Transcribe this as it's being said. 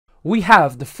we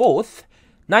have the fourth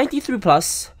 93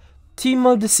 plus team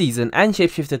of the season and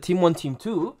Shapeshifter Team 1, Team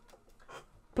 2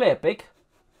 player pick.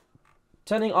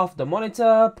 Turning off the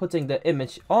monitor, putting the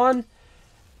image on,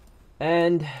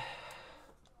 and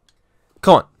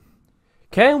come on.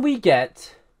 Can we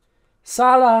get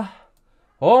Salah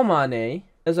or Mane?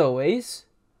 As always,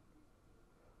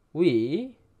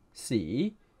 we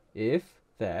see if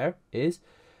there is.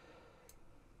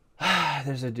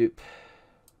 There's a dupe.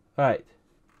 Alright.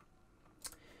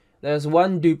 There's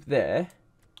one dupe there.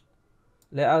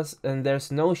 And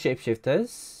there's no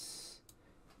shapeshifters.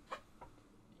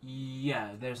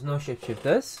 Yeah, there's no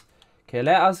shapeshifters. Okay,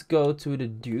 let us go to the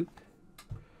dupe.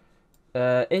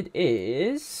 It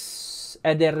is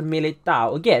Eder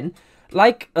Militao again.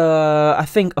 Like I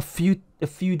think a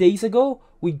few days ago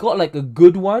we got like a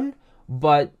good one,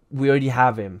 but we already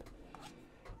have him.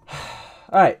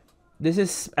 All right, this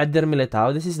is Eder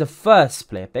Militao. This is the first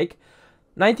player pick.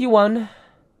 91,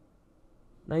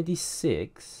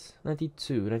 96,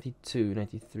 92, 92,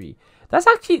 93. That's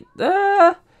actually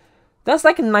that's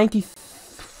like a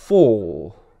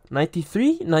 94,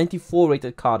 93, 94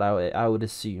 rated card. I would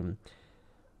assume.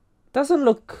 Doesn't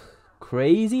look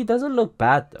crazy. Doesn't look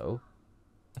bad though.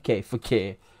 Okay, for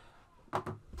K.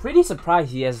 Pretty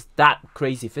surprised he has that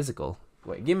crazy physical.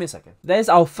 Wait, give me a second. There's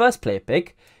our first player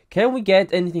pick. Can we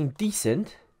get anything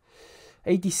decent?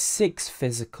 86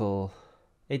 physical.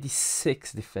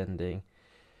 86 defending.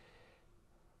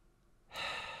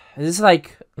 Is this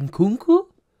like Nkunku?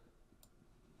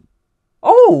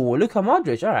 Oh, Luka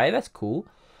Modric. Alright, that's cool.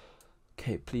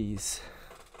 Okay, please.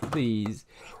 Please.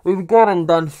 We've gotten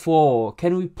done for.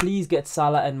 Can we please get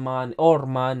Salah and Mane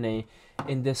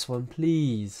in this one,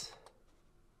 please?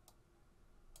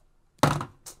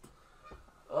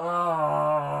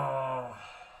 Oh.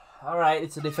 Alright,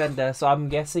 it's a defender, so I'm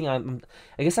guessing I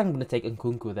guess I'm gonna take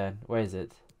Nkunku then. Where is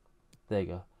it? There you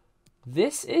go.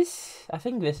 This is, I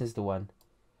think this is the one.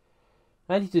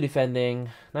 92 defending,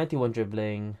 91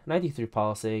 dribbling, 93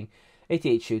 passing,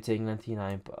 88 shooting,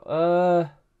 99.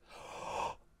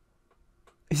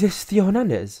 Is this Theo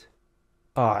Hernandez?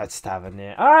 Oh, it's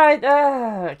Tavernier. Alright,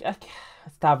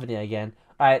 it's Tavernier again.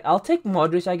 Alright, I'll take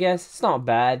Modric, I guess. It's not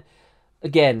bad.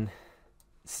 Again,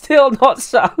 still not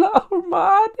Salah or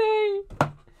Mane.